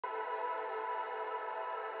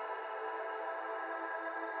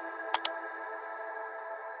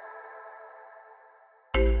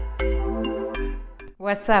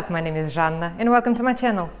What's up? My name is Жанна and welcome to my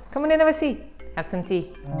channel. Come on in, have a seat, have some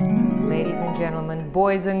tea. Ladies and gentlemen,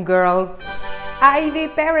 boys and girls, Ivy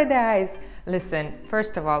Paradise. Listen,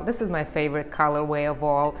 first of all, this is my favorite colorway of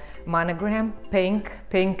all. Monogram, pink,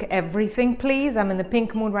 pink everything, please. I'm in the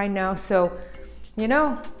pink mood right now, so, you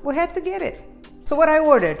know, we had to get it. So what I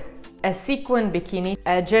ordered, a sequin bikini,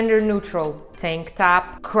 a gender neutral tank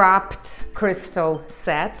top, cropped crystal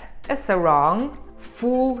set, a sarong,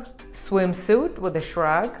 full swimsuit with a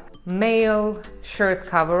shrug, male shirt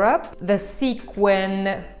cover-up, the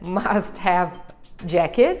sequin must-have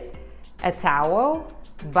jacket, a towel,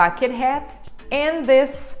 bucket hat, and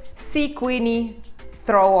this sequiny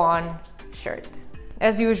throw-on shirt.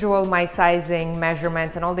 As usual, my sizing,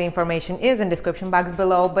 measurements, and all the information is in the description box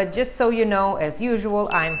below, but just so you know, as usual,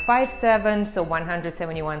 I'm 5'7", so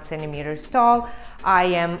 171 centimeters tall. I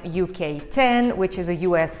am UK 10, which is a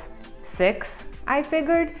US 6, I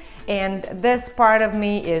figured, and this part of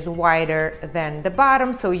me is wider than the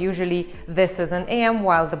bottom, so usually this is an M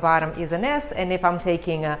while the bottom is an S, and if I'm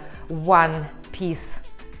taking a one-piece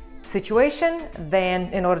situation, then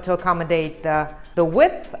in order to accommodate the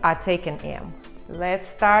width, I take an M. Let's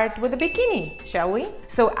start with the bikini, shall we?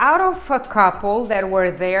 So out of a couple that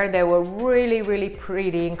were there, they were really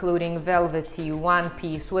pretty, including velvety, one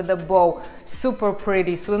piece with a bow, super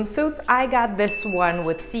pretty swimsuits. I got this one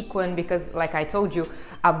with sequin because, like I told you,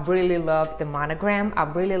 I really love the monogram. I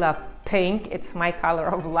really love pink. It's my color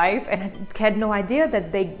of life, and I had no idea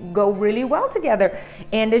that they go really well together.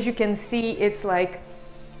 And as you can see, it's like,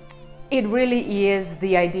 it really is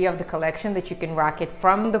the idea of the collection that you can rock it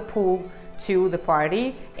from the pool to the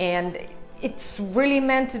party, and it's really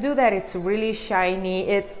meant to do that. It's really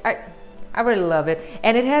shiny. I really love it,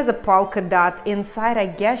 and it has a polka dot inside. I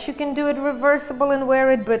guess you can do it reversible and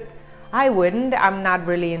wear it, but I wouldn't. I'm not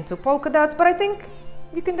really into polka dots, but I think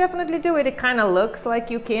you can definitely do it. It kind of looks like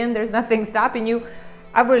you can. There's nothing stopping you.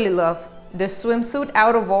 I really love the swimsuit.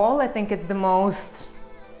 Out of all, I think it's the most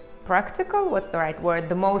practical, what's the right word,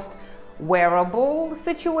 the most wearable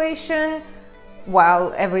situation,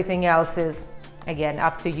 while everything else is, again,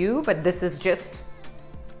 up to you, but this is just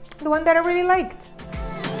the one that I really liked.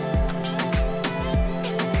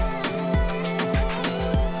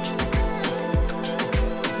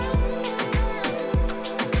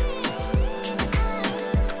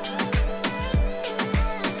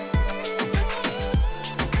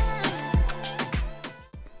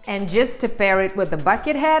 And just to pair it with the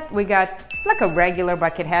bucket hat, we got like a regular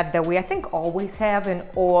bucket hat that we, I think, always have in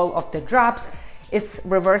all of the drops. It's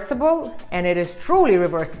reversible, and it is truly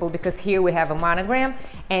reversible because here we have a monogram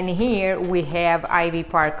and here we have Ivy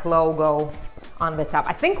Park logo on the top.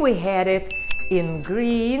 I think we had it in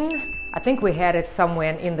green. I think we had it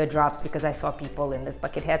somewhere in the drops because I saw people in this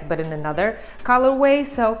bucket hats, but in another colorway.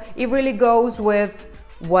 So it really goes with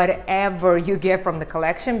whatever you get from the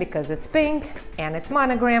collection because it's pink and it's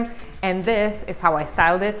monogram, and this is how I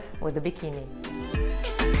styled it with the bikini.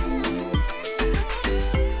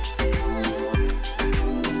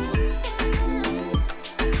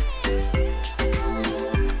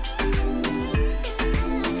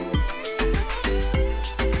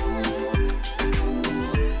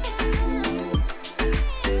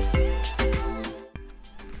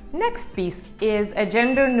 Next piece is a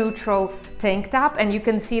gender neutral tank top, and you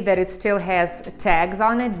can see that it still has tags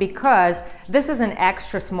on it because this is an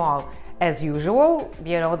extra small. As usual,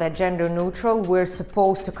 you know, that gender neutral, we're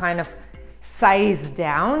supposed to kind of size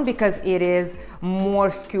down because it is more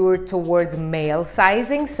skewed towards male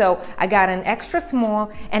sizing. So I got an extra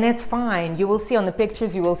small, and it's fine. You will see on the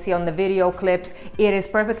pictures, you will see on the video clips, it is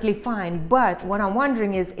perfectly fine. But what I'm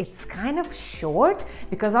wondering is, it's kind of short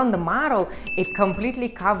because on the model it completely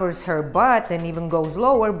covers her butt and even goes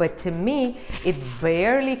lower, but to me it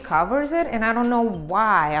barely covers it, and I don't know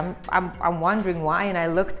why. I'm wondering why, and I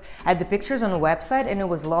looked at the pictures on the website and it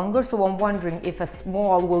was longer, so I'm wondering if a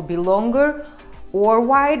small will be longer or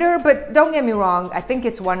wider. But don't get me wrong, I think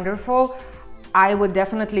it's wonderful. I would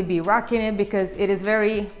definitely be rocking it because it is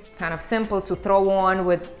very kind of simple to throw on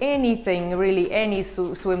with anything, really, any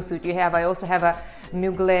swimsuit you have. I also have a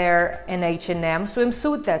Mugler and H&M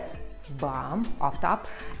swimsuit that's bomb off top,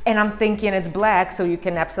 and I'm thinking it's black, so you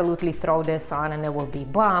can absolutely throw this on and it will be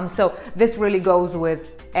bomb. So this really goes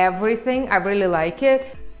with everything. I really like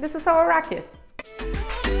it. This is how I rock it.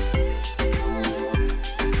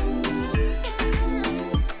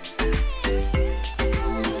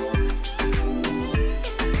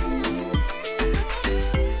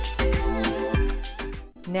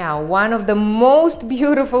 Now, one of the most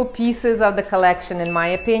beautiful pieces of the collection, in my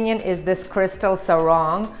opinion, is this crystal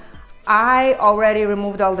sarong. I already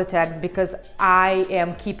removed all the tags because I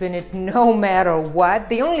am keeping it no matter what.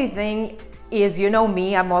 The only thing is, you know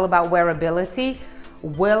me, I'm all about wearability.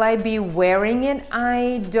 Will I be wearing it?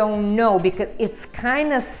 I don't know, because it's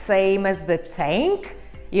kind of same as the tank.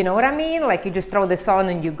 You know what I mean? Like, you just throw this on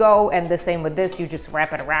and you go, and the same with this, you just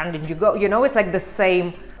wrap it around and you go. You know, it's like the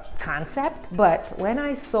same concept. But when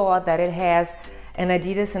I saw that it has an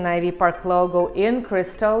Adidas and Ivy Park logo in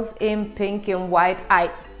crystals, in pink and white,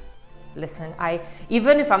 listen,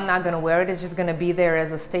 even if I'm not gonna wear it, it's just gonna be there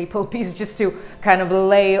as a staple piece, just to kind of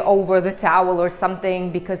lay over the towel or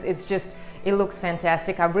something, because it looks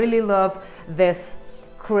fantastic. I really love this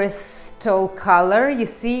crystal color. You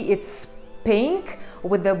see, it's pink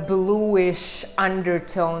with a bluish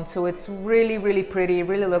undertone, so it's really, really pretty. It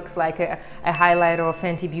really looks like a highlighter of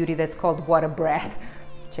Fenty Beauty that's called What a Breath.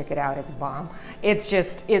 Check it out, it's bomb.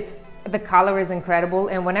 The color is incredible.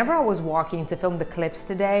 And whenever I was walking to film the clips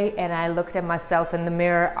today and I looked at myself in the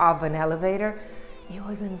mirror of an elevator, it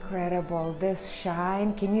was incredible. This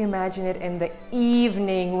shine, can you imagine it in the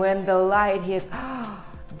evening when the light hits?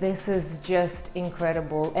 This is just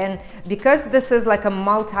incredible. And because this is like a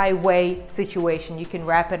multi-way situation, you can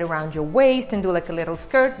wrap it around your waist and do like a little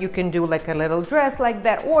skirt. You can do like a little dress like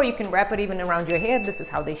that, or you can wrap it even around your head. This is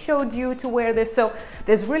how they showed you to wear this. So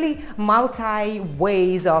there's really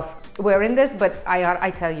multi-ways of wearing this, but I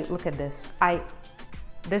tell you, look at this.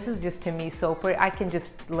 This is just, to me, so pretty. I can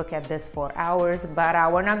just look at this for hours, but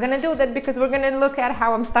we're not gonna do that because we're gonna look at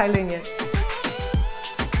how I'm styling it.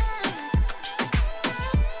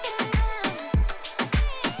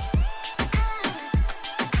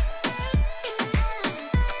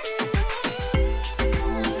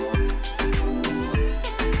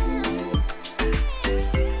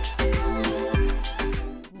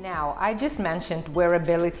 I just mentioned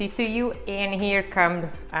wearability to you, and here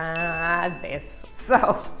comes this.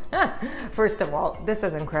 So, first of all, this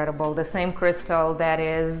is incredible. The same crystal that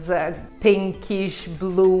is pinkish,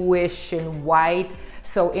 bluish, and white.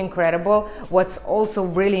 So incredible. What's also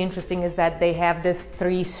really interesting is that they have this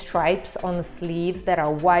 3 stripes on the sleeves that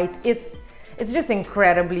are white. It's just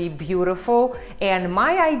incredibly beautiful, and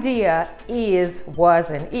my idea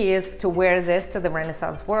was and is to wear this to the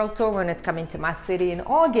Renaissance World Tour when it's coming to my city in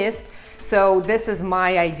August. So this is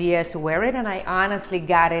my idea to wear it, and I honestly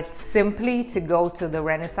got it simply to go to the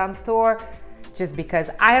Renaissance Tour, just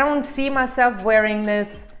because I don't see myself wearing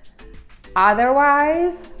this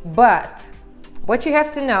otherwise. But what you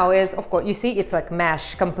have to know is, of course, you see it's like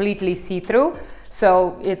mesh, completely see-through.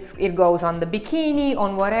 So it goes on the bikini,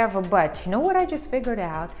 on whatever. But you know what I just figured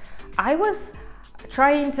out? I was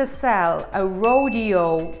trying to sell a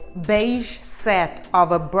rodeo beige set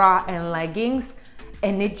of a bra and leggings,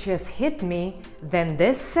 and it just hit me. Then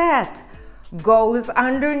this set goes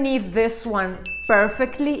underneath this one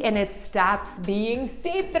perfectly, and it stops being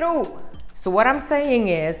see-through. So what I'm saying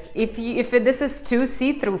is, if this is too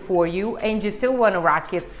see-through for you and you still want to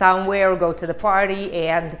rock it somewhere or go to the party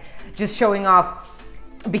and just showing off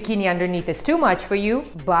bikini underneath is too much for you,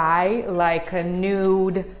 buy like a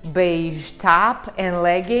nude beige top and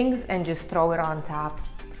leggings and just throw it on top.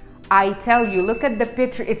 I tell you, look at the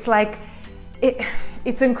picture. It's like,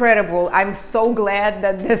 it's incredible. I'm so glad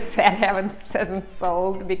that this set hasn't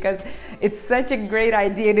sold, because it's such a great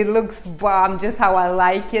idea and it looks bomb, just how I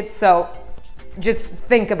like it. So just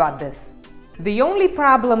think about this. The only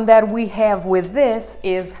problem that we have with this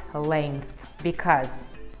is length, because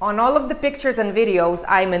on all of the pictures and videos,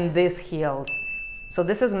 I'm in these heels. So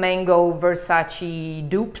this is Mango Versace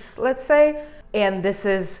dupes, let's say, and this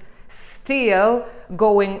is still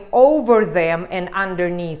going over them and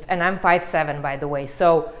underneath, and I'm 5'7", by the way,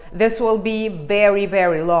 so this will be very,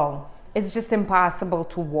 very long. It's just impossible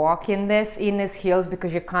to walk in these heels,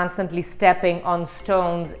 because you're constantly stepping on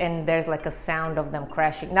stones and there's like a sound of them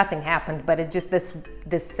crashing. Nothing happened, but it's just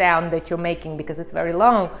this sound that you're making because it's very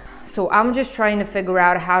long. So I'm just trying to figure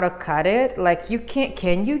out how to cut it. Like,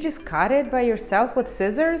 can you just cut it by yourself with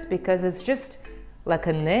scissors? Because it's just like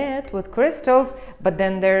a knit with crystals, but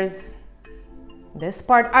then there's this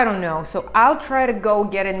part, I don't know. So I'll try to go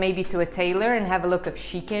get it maybe to a tailor and have a look if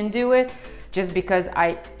she can do it, just because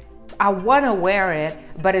I want to wear it,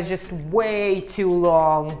 but it's just way too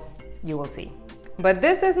long. You will see. But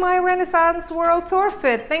this is my Renaissance World Tour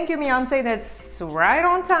fit. Thank you, Beyonce. That's right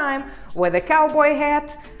on time with a cowboy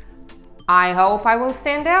hat. I hope I will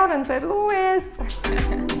stand out in St. Louis.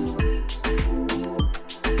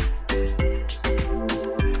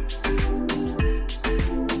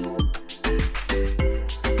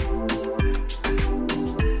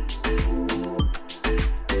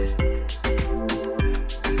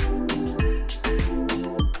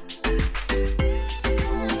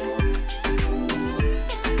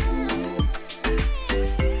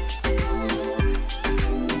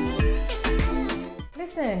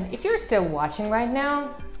 still watching right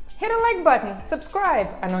now, hit a like button, subscribe.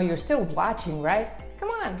 I know you're still watching, right? Come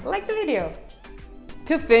on, like the video.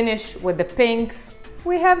 To finish with the pinks,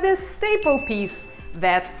 we have this staple piece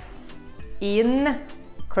that's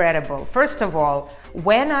incredible. First of all,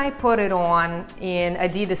 when I put it on in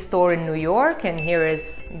Adidas store in New York, and here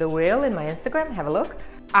is the reel in my Instagram, have a look.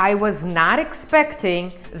 I was not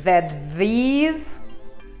expecting that these,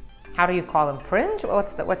 how do you call them, fringe?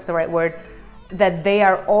 What's the right word? That they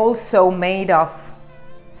are also made of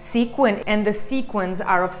sequin, and the sequins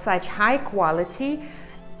are of such high quality.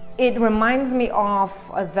 It reminds me of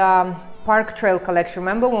the Park Trail collection.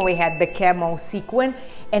 Remember when we had the camo sequin,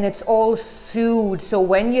 and it's all sewed, so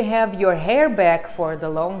when you have your hair back, for the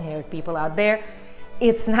long-haired people out there,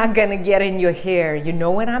 it's not gonna get in your hair. You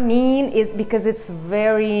know what I mean? It's because it's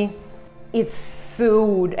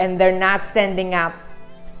sewed and they're not standing up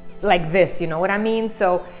like this, you know what I mean?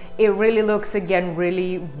 So it really looks, again,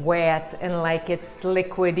 really wet and like it's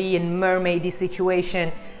liquidy and mermaidy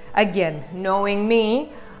situation. Again, knowing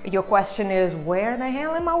me, your question is, where the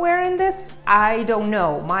hell am I wearing this? I don't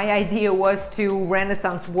know. My idea was to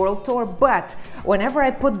Renaissance World Tour, but whenever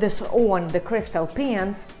I put this on, the crystal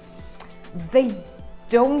pants, they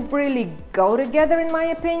don't really go together in my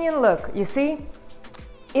opinion. Look, you see?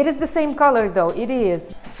 It is the same color though, it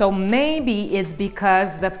is. So maybe it's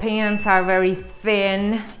because the pants are very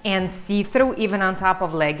thin and see-through, even on top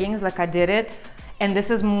of leggings, like I did it. And this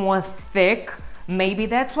is more thick. Maybe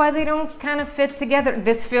that's why they don't kind of fit together.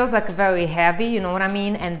 This feels like very heavy, you know what I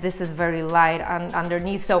mean? And this is very light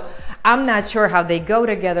underneath. So I'm not sure how they go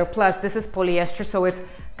together. Plus this is polyester, so it's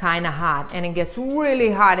kind of hot, and it gets really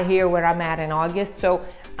hot here where I'm at in August. So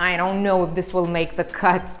I don't know if this will make the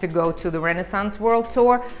cut to go to the Renaissance World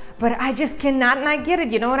Tour, but I just cannot not get it,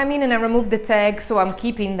 you know what I mean? And I removed the tag, so I'm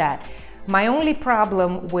keeping that. My only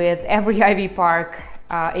problem with every Ivy Park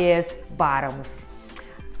is bottoms.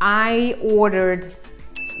 I ordered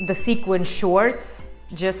the sequin shorts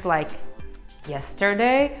just like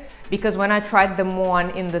yesterday, because when I tried them on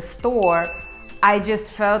in the store, I just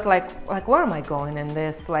felt like where am I going in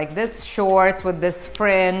this? Like this shorts with this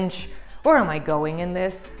fringe, where am I going in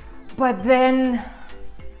this? But then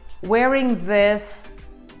wearing this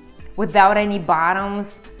without any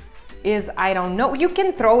bottoms is, I don't know. You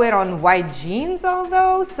can throw it on white jeans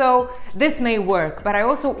although, so this may work. But I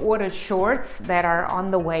also ordered shorts that are on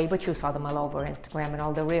the way, but you saw them all over Instagram and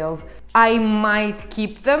all the reels. I might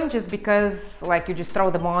keep them just because like you just throw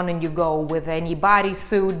them on and you go with any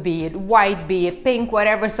bodysuit, be it white, be it pink,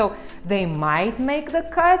 whatever. So they might make the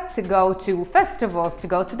cut to go to festivals, to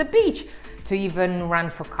go to the beach, to even run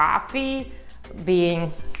for coffee,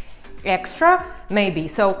 being extra, maybe.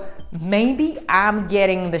 So maybe I'm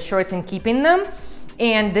getting the shorts and keeping them.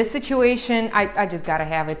 And this situation, I just gotta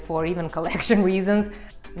have it for even collection reasons.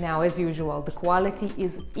 Now, as usual, the quality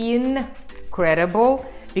is incredible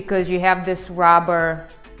because you have this rubber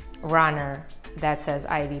runner that says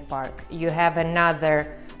Ivy Park. You have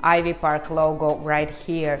another Ivy Park logo right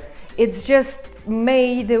here. It's just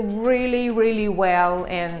made really, really well.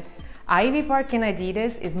 And Ivy Park and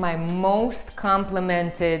Adidas is my most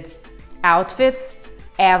complimented outfits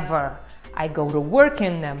ever. I go to work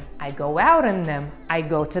in them, I go out in them, I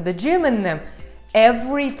go to the gym in them.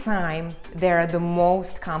 Every time they're the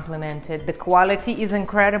most complimented. The quality is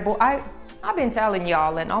incredible. I've been telling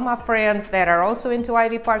y'all, and all my friends that are also into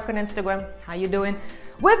Ivy Park on Instagram, how you doing?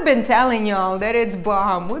 We've been telling y'all that it's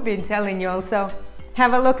bomb. We've been telling y'all, so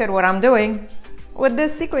have a look at what I'm doing with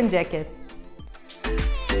this sequin jacket.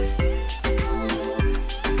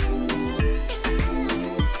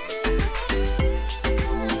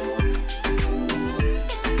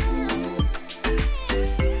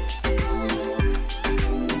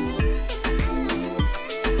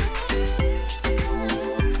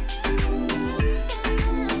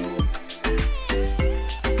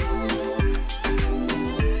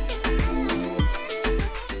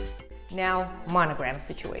 Now, monogram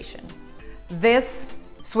situation. This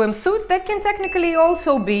swimsuit that can technically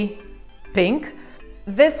also be pink.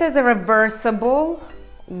 This is a reversible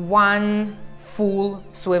one full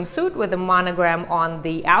swimsuit with a monogram on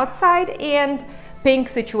the outside and pink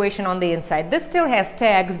situation on the inside. This still has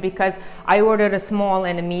tags because I ordered a small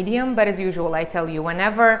and a medium, but as usual, I tell you,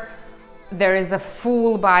 whenever there is a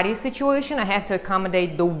full body situation, I have to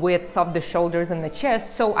accommodate the width of the shoulders and the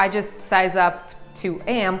chest, so I just size up to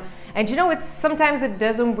M. And you know, sometimes it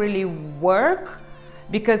doesn't really work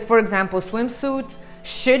because, for example, swimsuits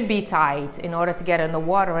should be tight in order to get in the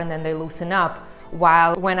water and then they loosen up.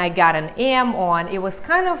 While when I got an M on, it was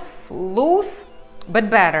kind of loose, but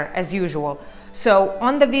better as usual. So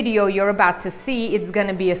on the video you're about to see, it's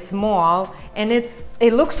gonna be a small, and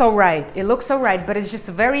it looks all right. It looks all right, but it's just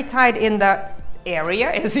very tight in the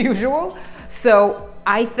area as usual. So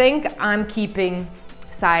I think I'm keeping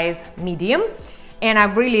size medium, and I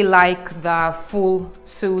really like the full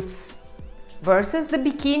suits versus the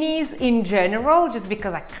bikinis in general, just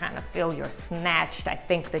because I kind of feel you're snatched. I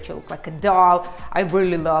think that you look like a doll. I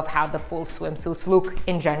really love how the full swimsuits look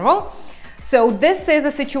in general. So this is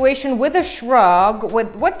a situation with a shrug.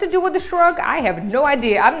 With what to do with the shrug, I have no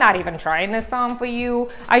idea. I'm not even trying this on for you.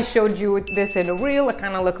 I showed you this in a reel. I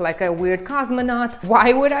kind of look like a weird cosmonaut.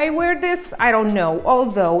 Why would I wear this? I don't know.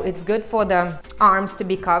 Although it's good for the arms to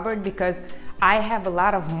be covered, because I have a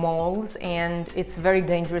lot of moles and it's very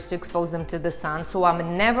dangerous to expose them to the sun. So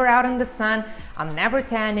I'm never out in the sun, I'm never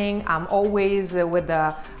tanning, I'm always with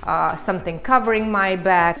something covering my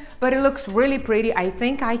back. But it looks really pretty. I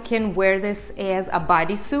think I can wear this as a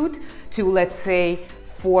bodysuit to, let's say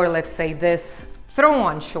this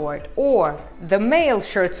throw-on short or the male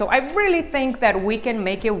shirt. So I really think that we can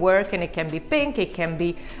make it work, and it can be pink, it can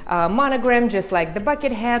be monogram, just like the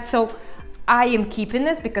bucket hat. So I am keeping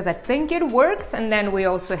this because I think it works. And then we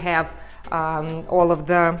also have all of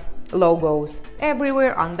the logos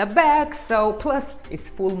everywhere on the back. So plus it's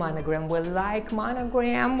full monogram. We like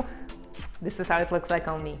monogram. This is how it looks like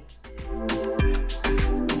on me.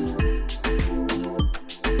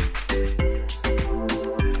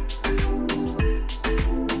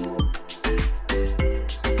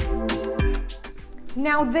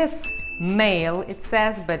 Now this male, it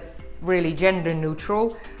says, but really gender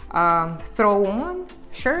neutral, throw-on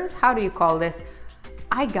shirt, how do you call this?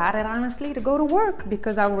 I got it honestly to go to work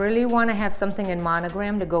because I really want to have something in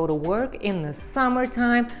monogram to go to work in the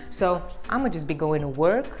summertime. So I'm gonna just be going to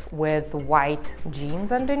work with white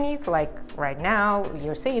jeans underneath, like right now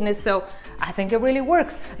you're seeing this. So I think it really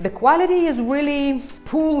works. The quality is really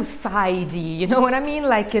poolsidey, you know what I mean?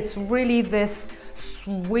 Like it's really this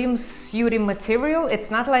swimsuity material.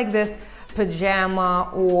 It's not like this pajama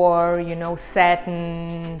or, you know,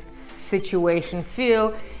 satin situation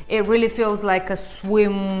feel. It really feels like a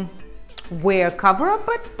swim wear cover-up,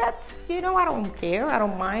 but that's, you know, I don't care, I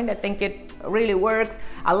don't mind. I think it really works.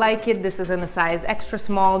 I like it. This is in a size extra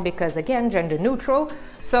small because, again, gender neutral.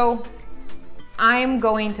 So I'm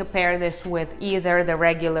going to pair this with either the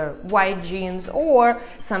regular white jeans or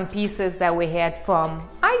some pieces that we had from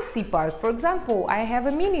Icy Park. For example, I have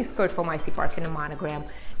a mini skirt from Icy Park in a monogram.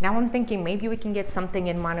 Now I'm thinking maybe we can get something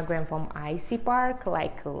in monogram from Icy Park,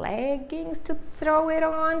 like leggings to throw it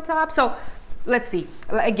on top. So let's see.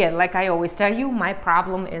 Again, like I always tell you, my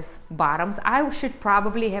problem is bottoms. I should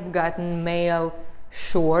probably have gotten male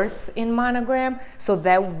shorts in monogram, so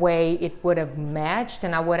that way it would have matched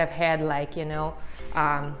and I would have had, like, you know,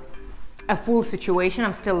 a full situation.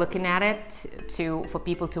 I'm still looking at it for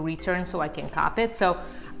people to return so I can cop it. So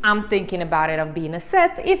I'm thinking about it of being a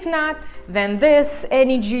set. If not, then this,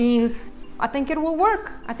 any jeans, I think it will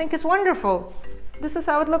work. I think it's wonderful. This is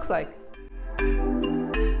how it looks like.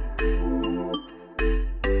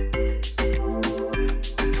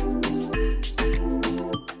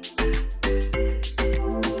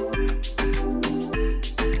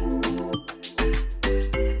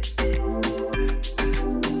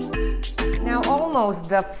 Almost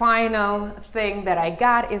the final thing that I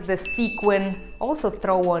got is the sequin, also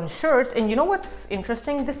throw-on shirt. And you know what's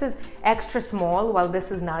interesting? This is extra small, while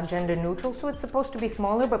this is not gender neutral, so it's supposed to be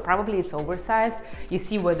smaller, but probably it's oversized. You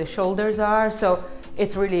see where the shoulders are, so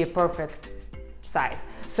it's really a perfect size.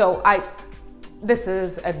 So this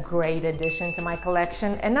is a great addition to my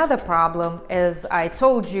collection. Another problem, as I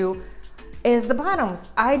told you, is the bottoms.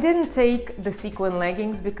 I didn't take the sequin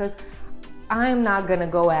leggings because I'm not gonna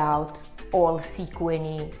go out all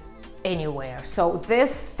sequiny anywhere. So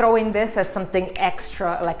throwing this as something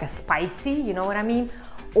extra, like a spicy, you know what I mean,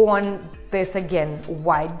 on this, again,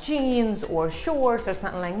 white jeans or shorts or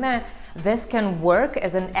something like that, this can work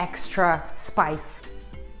as an extra spice.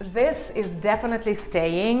 This is definitely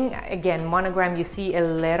staying. Again, monogram, you see a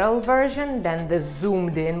little version, then the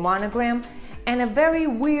zoomed in monogram. And a very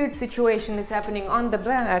weird situation is happening on the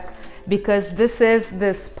back, because this is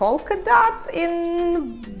this polka dot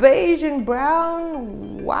in beige and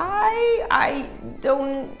brown. Why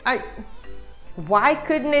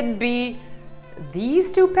couldn't it be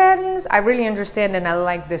these two patterns? I really understand, and I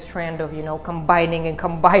like this trend of, you know, combining and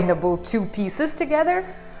combinable two pieces together.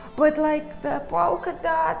 But like the polka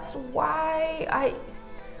dots, why?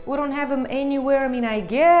 We don't have them anywhere. I mean, I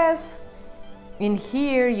guess in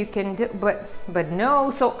here you can do, but no.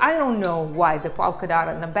 So I don't know why the polka dot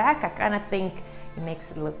on the back. I kind of think it makes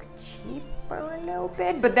it look cheaper a little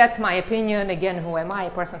bit, but that's my opinion. Again, who am I? A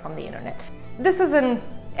person from the internet. this is an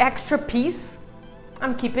extra piece.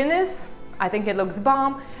 I'm keeping this. I think it looks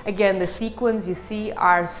bomb. Again, the sequins you see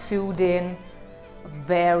are sewed in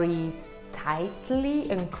very tightly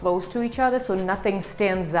and close to each other, so nothing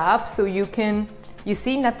stands up. So you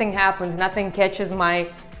see, nothing happens, nothing catches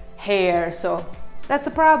my hair. So that's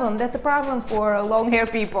a problem. That's a problem for long hair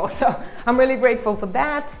people. So I'm really grateful for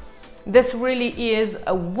that. This really is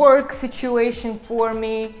a work situation for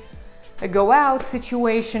me, a go out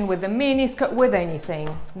situation with a mini skirt, with anything.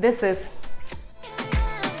 This is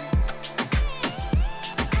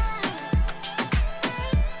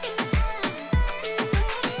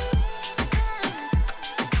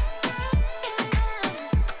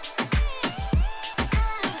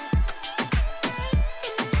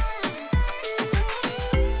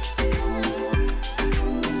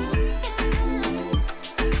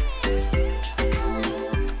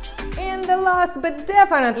last but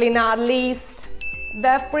definitely not least,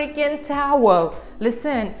 the freaking towel.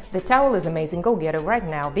 Listen, the towel is amazing. Go get it right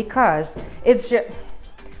now because it's just,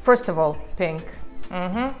 first of all, pink.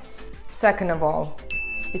 Second of all,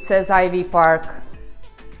 it says Ivy Park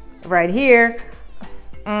right here.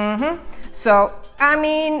 So, I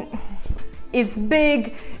mean, it's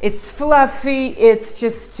big, it's fluffy, it's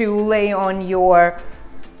just to lay on your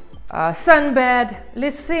sunbed.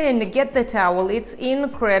 Listen, get the towel, it's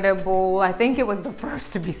incredible. I think it was the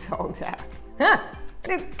first to be sold out. Huh.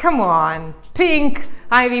 Come on, pink,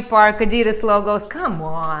 Ivy Park, Adidas logos, come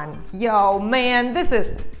on. Yo, man, that's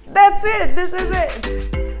it, this is it.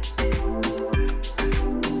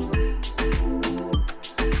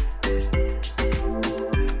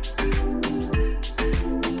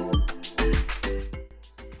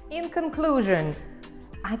 In conclusion,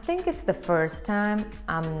 I think it's the first time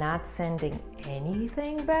I'm not sending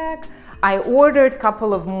anything back. I ordered a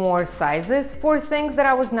couple of more sizes for things that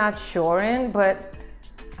I was not sure in, but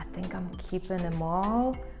I think I'm keeping them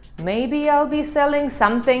all. Maybe I'll be selling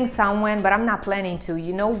something somewhere, but I'm not planning to.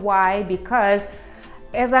 You know why? Because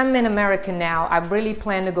as I'm in America now, I really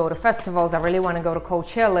plan to go to festivals. I really want to go to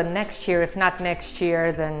Coachella next year. If not next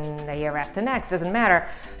year, then the year after next, doesn't matter.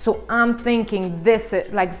 So I'm thinking this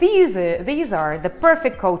is, like these are the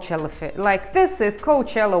perfect Coachella fit. Like this is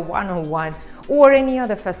Coachella 101 or any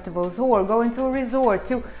other festivals or going to a resort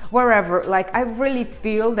to wherever. Like I really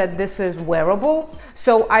feel that this is wearable.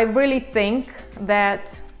 So I really think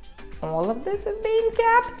that all of this is being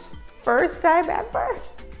kept. First time ever.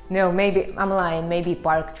 No, maybe, I'm lying, maybe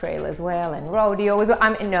Park Trail as well and rodeo as well.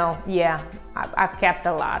 I've kept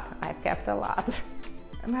a lot, I've kept a lot.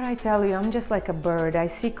 But I tell you, I'm just like a bird. I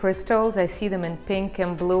see crystals, I see them in pink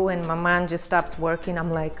and blue and my mind just stops working.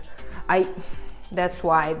 I'm like, that's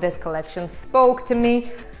why this collection spoke to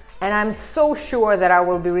me. And I'm so sure that I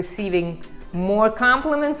will be receiving more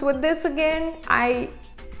compliments with this again. I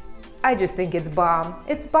just think it's bomb.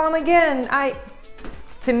 It's bomb again.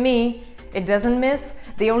 To me, it doesn't miss.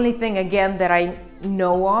 The only thing again that I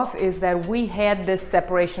know of is that we had this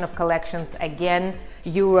separation of collections again,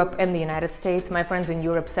 Europe and the United States. My friends in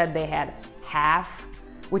Europe said they had half,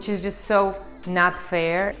 which is just so not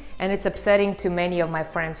fair. And it's upsetting to many of my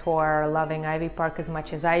friends who are loving Ivy Park as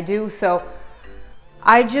much as I do. So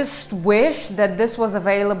I just wish that this was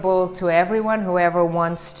available to everyone, whoever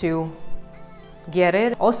wants to get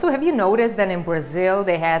it. Also, have you noticed that in Brazil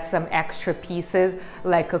they had some extra pieces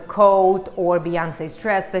like a coat or Beyonce's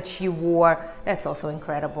dress that she wore? That's also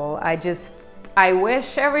incredible. I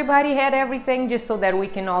wish everybody had everything just so that we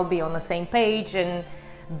can all be on the same page and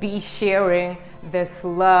be sharing this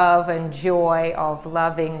love and joy of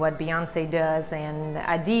loving what Beyonce does and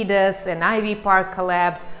Adidas and Ivy Park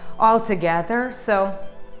collabs all together. So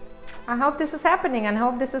I hope this is happening and I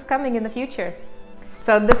hope this is coming in the future.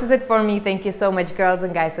 So this is it for me. Thank you so much, girls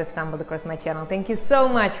and guys who have stumbled across my channel. Thank you so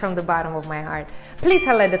much from the bottom of my heart. Please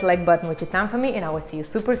highlight that like button with your thumb for me and I will see you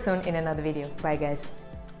super soon in another video. Bye guys.